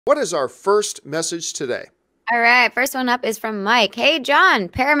What is our first message today? All right, first one up is from Mike. Hey, John,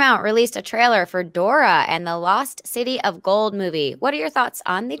 Paramount released a trailer for Dora and the Lost City of Gold movie. What are your thoughts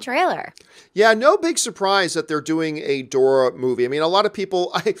on the trailer? Yeah, no big surprise that they're doing a Dora movie. I mean, a lot of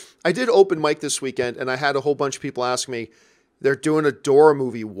people, I did open mic this weekend and I had a whole bunch of people ask me, they're doing a Dora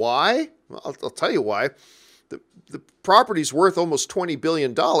movie. Why? Well, I'll tell you why. The property's worth almost $20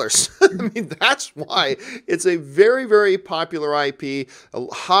 billion. I mean, that's why. It's a very, very popular IP, a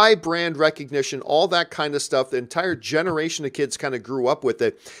high brand recognition, all that kind of stuff. The entire generation of kids kind of grew up with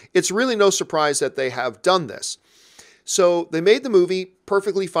it. It's really no surprise that they have done this. So they made the movie,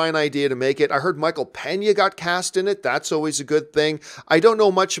 perfectly fine idea to make it. I heard Michael Pena got cast in it. That's always a good thing. I don't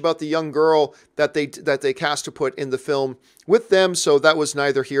know much about the young girl that they cast to put in the film with them, so that was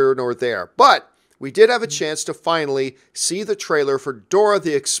neither here nor there. But we did have a chance to finally see the trailer for Dora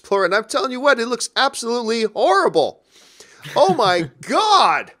the Explorer, and I'm telling you what, it looks absolutely horrible. Oh my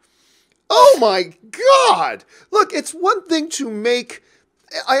God. Oh my God. Look, it's one thing to make,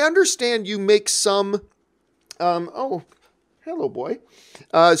 I understand you make some, oh, hello, boy.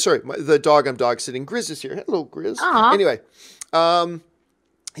 Sorry, the dog I'm dog sitting, Grizz is here. Hello, Grizz. Aw. Anyway,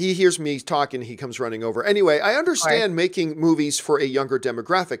 he hears me talking, he comes running over. Anyway, I understand making movies for a younger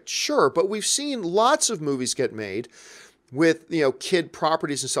demographic, sure, but we've seen lots of movies get made with, kid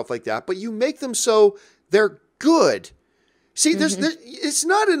properties and stuff like that, but you make them so they're good. See, it's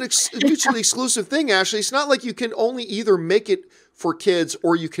not an mutually exclusive thing, Ashley. It's not like you can only either make it for kids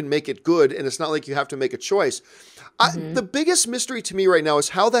or you can make it good, and it's not like you have to make a choice. The biggest mystery to me right now is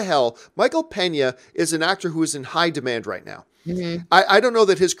how the hell Michael Pena is an actor who is in high demand right now. I don't know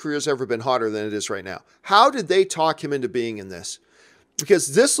that his career's ever been hotter than it is right now. How did they talk him into being in this?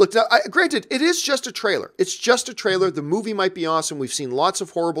 Because this looked, granted, it is just a trailer. It's just a trailer. The movie might be awesome. We've seen lots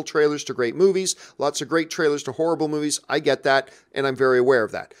of horrible trailers to great movies, lots of great trailers to horrible movies. I get that, and I'm very aware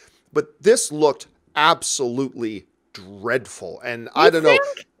of that. But this looked absolutely dreadful. And I don't know.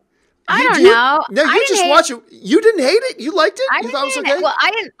 I don't know. No, you just watch it. You didn't hate it? You liked it? I You thought it was didn't. okay? Well,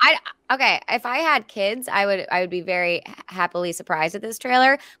 I didn't. Okay. If I had kids, I would be very happily surprised at this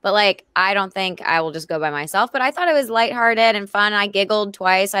trailer. But like, I don't think I will just go by myself. But I thought it was lighthearted and fun. I giggled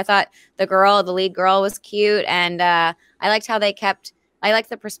twice. I thought the lead girl, was cute, and I liked how they kept. I liked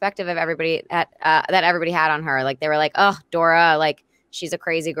the perspective of everybody that everybody had on her. Like they were like, oh, Dora, like she's a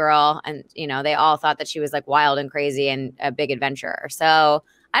crazy girl, and they all thought that she was like wild and crazy and a big adventurer. So.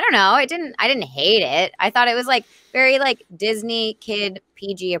 I don't know. I didn't hate it. I thought it was like very like Disney kid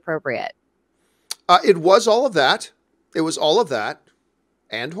PG appropriate. It was all of that. It was all of that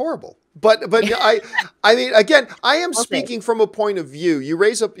and horrible. But I mean, again, I am speaking from a point of view. You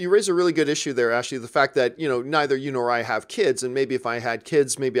raise a really good issue there, Ashley. The fact that, neither you nor I have kids. And maybe if I had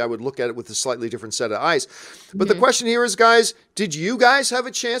kids, maybe I would look at it with a slightly different set of eyes. But the question here is, guys, did you guys have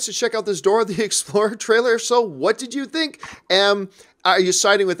a chance to check out this Dora the Explorer trailer? So what did you think? Are you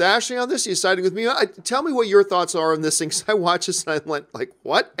siding with Ashley on this? Are you siding with me? Tell me what your thoughts are on this thing. Because I watched this and I went like,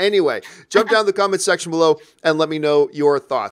 what? Anyway, jump down in the comment section below and let me know your thoughts.